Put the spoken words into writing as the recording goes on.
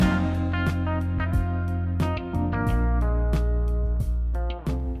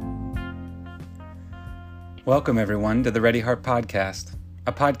Welcome, everyone, to the Ready Heart Podcast,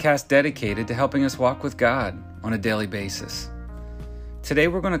 a podcast dedicated to helping us walk with God on a daily basis. Today,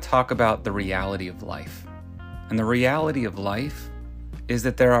 we're going to talk about the reality of life. And the reality of life is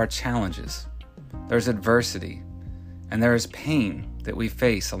that there are challenges, there's adversity, and there is pain that we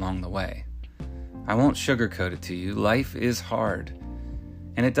face along the way. I won't sugarcoat it to you. Life is hard,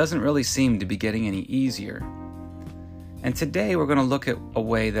 and it doesn't really seem to be getting any easier. And today, we're going to look at a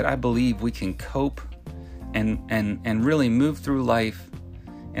way that I believe we can cope and really move through life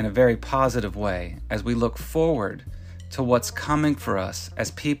in a very positive way as we look forward to what's coming for us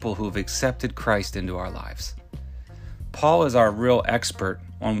as people who've accepted Christ into our lives. Paul is our real expert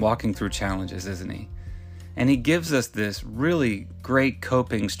on walking through challenges, isn't he? And he gives us this really great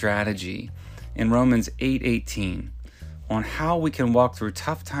coping strategy in Romans 8:18 on how we can walk through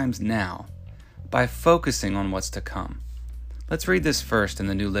tough times now by focusing on what's to come. Let's read this first in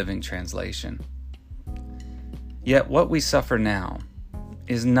the New Living Translation. Yet what we suffer now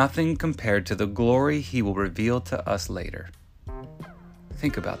is nothing compared to the glory he will reveal to us later.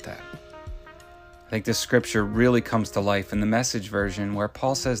 Think about that. I think this scripture really comes to life in the Message version where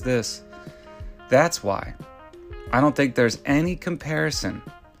Paul says this, "That's why I don't think there's any comparison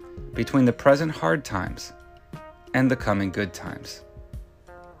between the present hard times and the coming good times."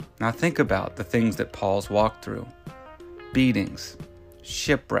 Now think about the things that Paul's walked through. Beatings,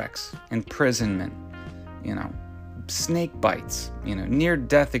 shipwrecks, imprisonment, snake bites,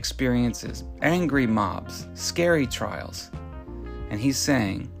 near-death experiences, angry mobs, scary trials. And he's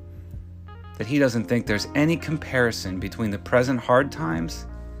saying that he doesn't think there's any comparison between the present hard times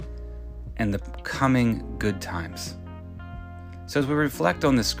and the coming good times. So as we reflect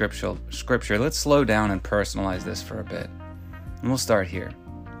on this scripture, let's slow down and personalize this for a bit. And we'll start here.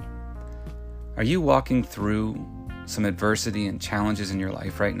 Are you walking through some adversity and challenges in your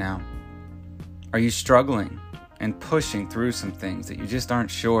life right now? Are you struggling and pushing through some things that you just aren't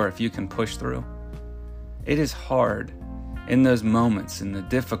sure if you can push through? It is hard in those moments, in the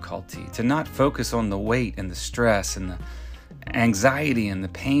difficulty, to not focus on the weight and the stress and the anxiety and the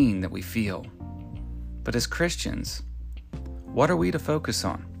pain that we feel. But as Christians, what are we to focus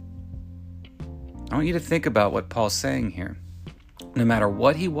on? I want you to think about what Paul's saying here. No matter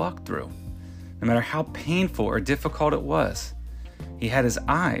what he walked through, no matter how painful or difficult it was, he had his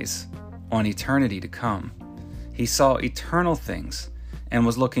eyes on eternity to come. He saw eternal things and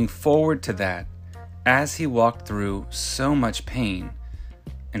was looking forward to that as he walked through so much pain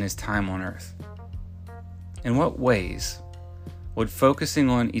in his time on earth. In what ways would focusing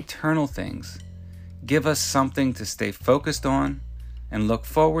on eternal things give us something to stay focused on and look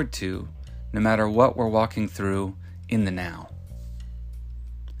forward to no matter what we're walking through in the now?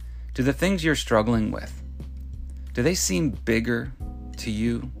 Do the things you're struggling with, do they seem bigger to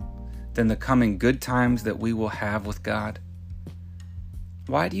you than the coming good times that we will have with God?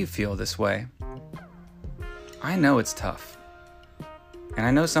 Why do you feel this way? I know it's tough, and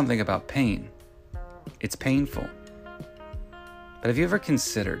I know something about pain. It's painful. But have you ever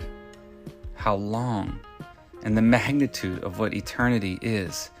considered how long and the magnitude of what eternity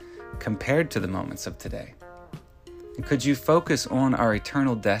is compared to the moments of today? And could you focus on our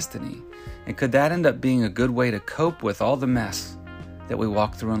eternal destiny? And could that end up being a good way to cope with all the mess that we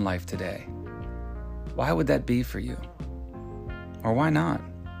walk through in life today? Why would that be for you? Or why not?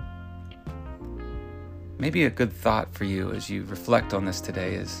 Maybe a good thought for you as you reflect on this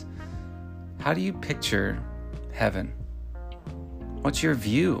today is, how do you picture heaven? What's your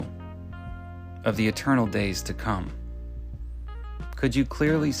view of the eternal days to come? Could you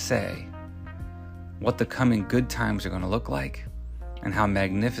clearly say what the coming good times are going to look like and how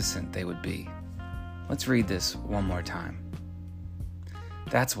magnificent they would be? Let's read this one more time.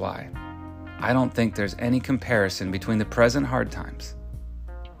 That's why I don't think there's any comparison between the present hard times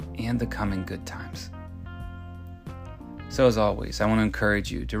and the coming good times. So as always, I want to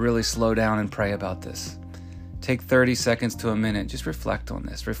encourage you to really slow down and pray about this. Take 30 seconds to a minute. Just reflect on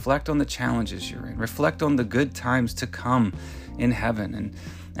this. Reflect on the challenges you're in. Reflect on the good times to come in heaven.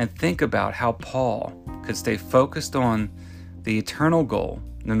 And think about how Paul could stay focused on the eternal goal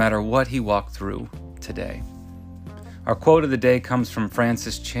no matter what he walked through today. Our quote of the day comes from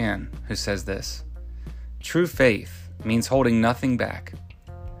Francis Chan, who says this: "True faith means holding nothing back.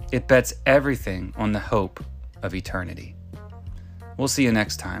 It bets everything on the hope of eternity." We'll see you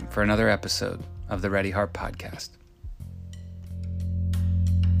next time for another episode of the Ready Heart Podcast.